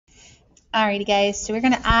Alrighty guys, so we're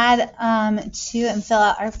going to add to and fill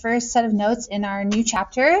out our first set of notes in our new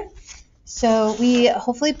chapter. So we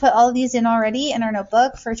hopefully put all of these in already in our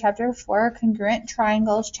notebook for chapter 4, Congruent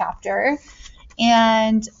Triangles chapter.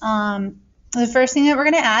 And the first thing that we're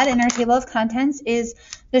going to add in our table of contents is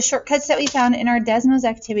the shortcuts that we found in our Desmos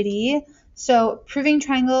activity. So proving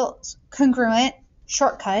triangles congruent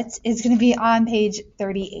shortcuts is going to be on page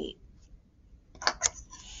 38.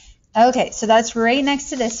 Okay, so that's right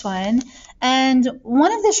next to this one. And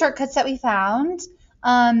one of the shortcuts that we found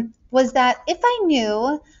was that if I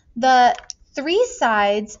knew the three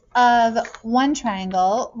sides of one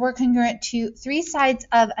triangle were congruent to three sides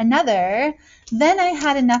of another, then I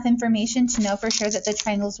had enough information to know for sure that the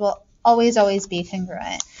triangles will always be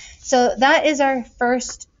congruent. So that is our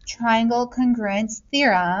first triangle congruence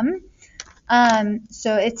theorem.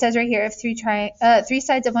 So it says right here, if three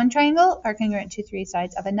sides of one triangle are congruent to three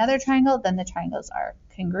sides of another triangle, then the triangles are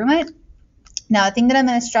congruent. Now, a thing that I'm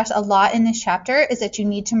going to stress a lot in this chapter is that you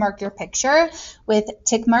need to mark your picture with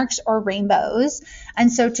tick marks or rainbows. And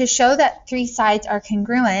so to show that three sides are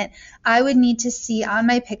congruent, I would need to see on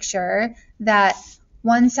my picture that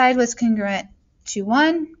one side was congruent to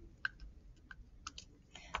one,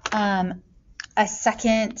 a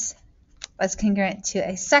second was congruent to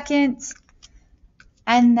a second,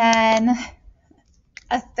 and then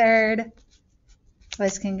a third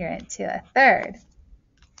was congruent to a third.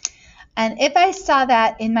 And if I saw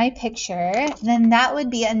that in my picture, then that would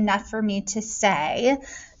be enough for me to say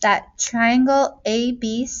that triangle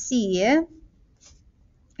ABC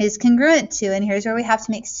is congruent to, and here's where we have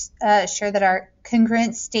to make sure that our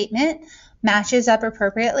congruent statement matches up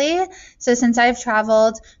appropriately. So since I've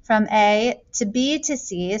traveled from A to B to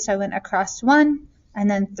C, so I went across 1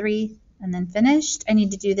 and then 3 and then finished, I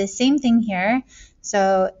need to do the same thing here.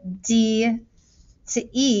 So D to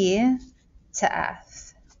E to F.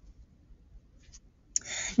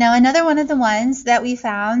 Now, another one of the ones that we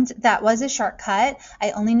found that was a shortcut,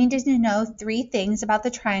 I only needed to know 3 things about the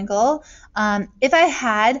triangle. If I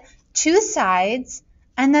had 2 sides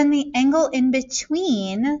and then the angle in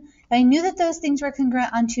between, if I knew that those things were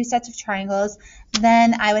congruent on 2 sets of triangles,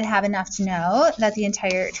 then I would have enough to know that the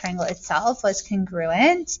entire triangle itself was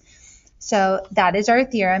congruent. So that is our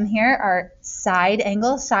theorem here, our side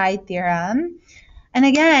angle side theorem. And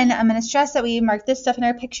again, I'm going to stress that we mark this stuff in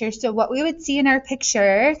our picture. So what we would see in our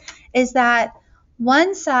picture is that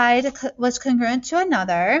one side was congruent to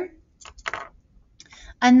another,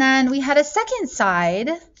 and then we had a second side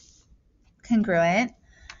congruent,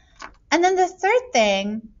 and then the third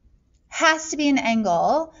thing has to be an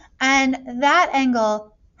angle, and that angle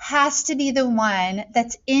has to be the one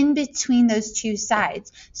that's in between those 2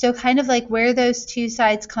 sides. So kind of like where those 2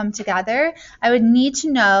 sides come together, I would need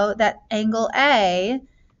to know that angle A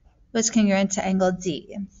was congruent to angle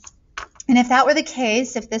D. And if that were the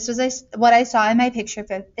case, if this was what I saw in my picture,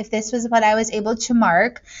 if this was what I was able to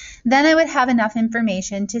mark, then I would have enough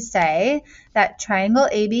information to say that triangle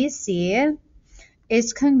ABC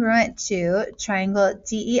is congruent to triangle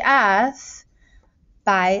DEF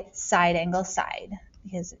by side angle side.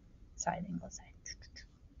 Because side angle side.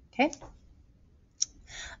 Okay.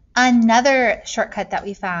 Another shortcut that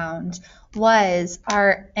we found was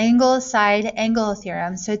our angle side angle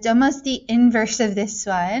theorem. So it's almost the inverse of this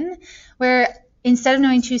one, where instead of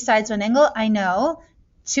knowing 2 sides, 1 angle, I know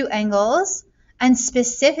 2 angles and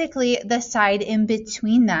specifically the side in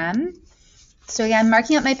between them. So again,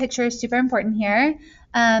 marking up my picture is super important here.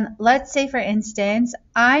 Let's say, for instance,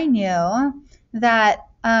 I knew that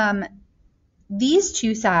these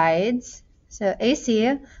 2 sides, so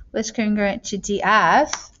AC was congruent to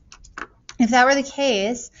DF. If that were the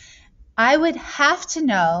case, I would have to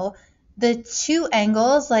know the 2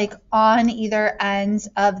 angles like on either ends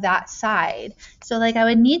of that side. So like I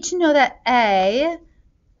would need to know that A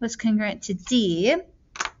was congruent to D,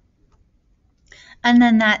 and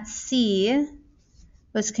then that C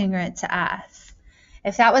was congruent to F.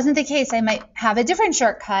 If that wasn't the case, I might have a different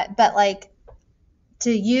shortcut, but like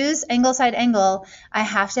to use angle side angle, I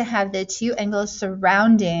have to have the 2 angles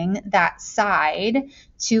surrounding that side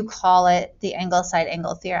to call it the angle side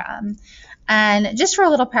angle theorem. And just for a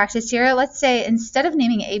little practice here, let's say instead of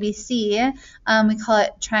naming ABC, we call it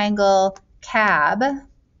triangle CAB.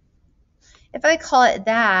 If I call it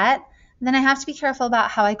that, then I have to be careful about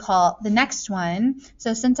how I call the next one.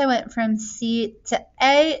 So since I went from C to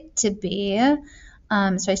A to B,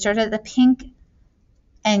 so I started at the pink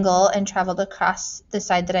angle and traveled across the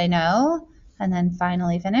side that I know and then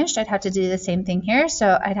finally finished, I'd have to do the same thing here.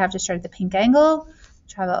 So I'd have to start at the pink angle,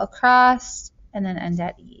 travel across, and then end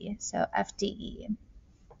at E. So FDE.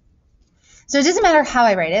 So it doesn't matter how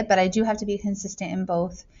I write it, but I do have to be consistent in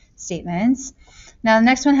both statements. Now the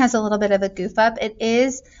next one has a little bit of a goof up. It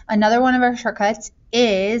is, another one of our shortcuts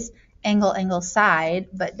is angle, angle, side,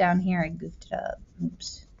 but down here I goofed it up.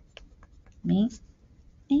 Oops. Me,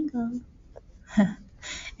 angle.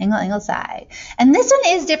 Angle, angle, side. And this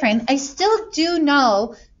one is different. I still do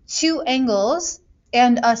know two angles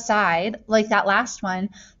and a side, like that last one,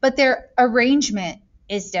 but their arrangement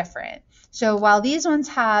is different. So while these ones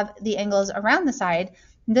have the angles around the side,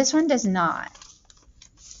 this one does not.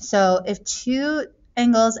 So if two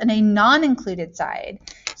angles and a non-included side.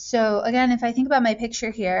 So again, if I think about my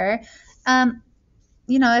picture here,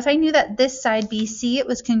 you know, if I knew that this side BC, it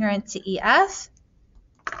was congruent to EF,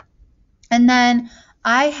 and then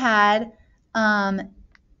I had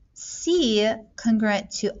C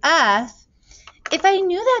congruent to F, if I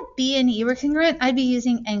knew that B and E were congruent, I'd be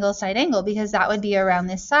using angle, side, angle, because that would be around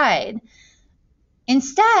this side.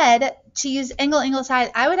 Instead, to use angle, angle,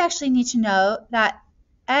 side, I would actually need to know that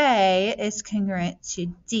A is congruent to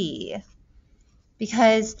D,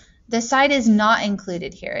 because the side is not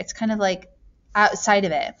included here. It's kind of like outside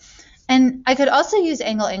of it. And I could also use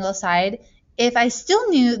angle, angle, side if I still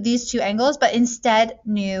knew these two angles, but instead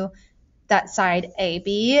knew that side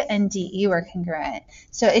AB and DE were congruent.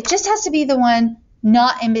 So it just has to be the one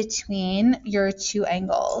not in between your two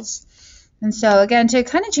angles. And so again, to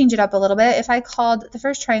kind of change it up a little bit, if I called the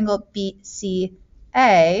first triangle BCA,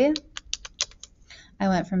 I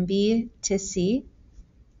went from B to C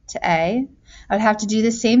to A. I would have to do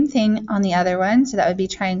the same thing on the other one, so that would be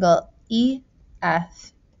triangle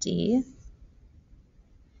EFD.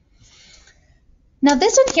 Now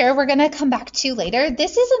this one here we're going to come back to later.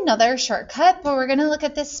 This is another shortcut, but we're going to look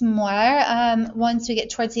at this more once we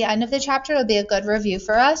get towards the end of the chapter. It'll be a good review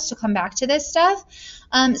for us to come back to this stuff.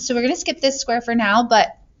 So we're going to skip this square for now,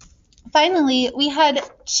 but finally we had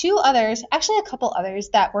two others, actually a couple others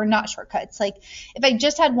that were not shortcuts. Like if I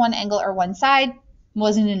just had one angle or one side,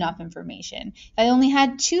 wasn't enough information. If I only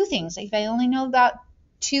had two things, like if I only know about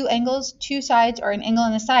two angles, two sides, or an angle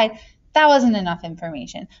and a side, that wasn't enough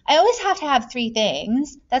information. I always have to have three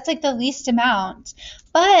things. That's like the least amount.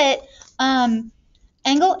 But angle,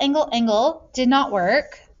 angle, angle did not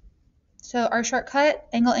work. So our shortcut,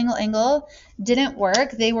 angle, angle, angle, didn't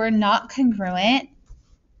work. They were not congruent.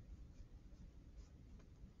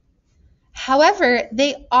 However,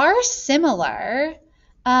 they are similar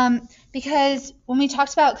because when we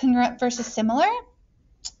talked about congruent versus similar,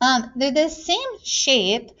 they're the same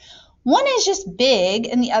shape. One is just big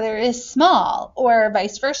and the other is small, or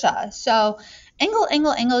vice versa. So angle,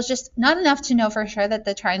 angle, angle is just not enough to know for sure that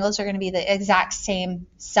the triangles are going to be the exact same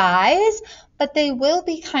size, but they will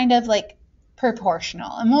be kind of like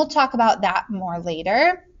proportional. And we'll talk about that more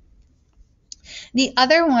later. The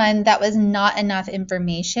other one that was not enough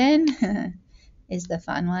information is the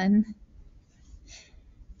fun one.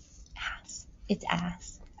 Ass. It's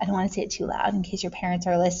ass. I don't want to say it too loud in case your parents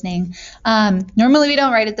are listening. Normally we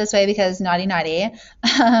don't write it this way because naughty, naughty.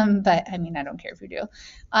 But I mean, I don't care if you do.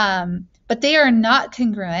 But they are not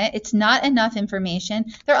congruent. It's not enough information.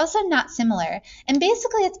 They're also not similar. And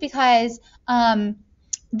basically it's because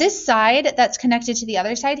this side that's connected to the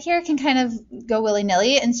other side here can kind of go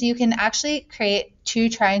willy-nilly. And so you can actually create two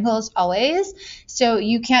triangles always. So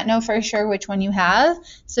you can't know for sure which one you have.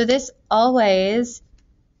 So this always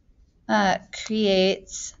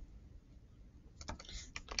creates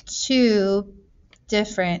two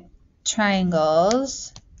different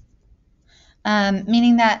triangles,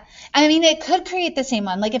 meaning that, I mean, it could create the same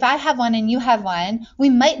one. Like if I have one and you have one, we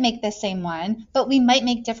might make the same one, but we might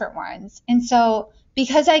make different ones. And so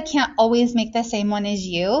because I can't always make the same one as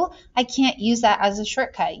you, I can't use that as a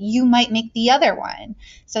shortcut. You might make the other one.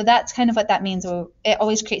 So that's kind of what that means. It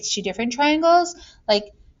always creates two different triangles.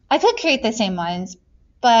 Like I could create the same ones,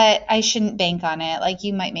 but I shouldn't bank on it. Like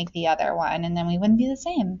you might make the other one and then we wouldn't be the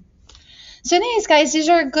same. So anyways, guys, these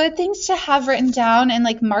are good things to have written down and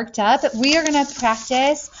like marked up. We are going to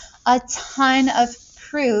practice a ton of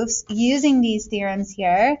proofs using these theorems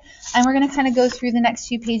here. And we're going to kind of go through the next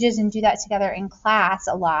few pages and do that together in class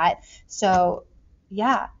a lot. So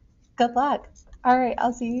yeah, good luck. All right,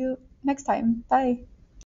 I'll see you next time. Bye.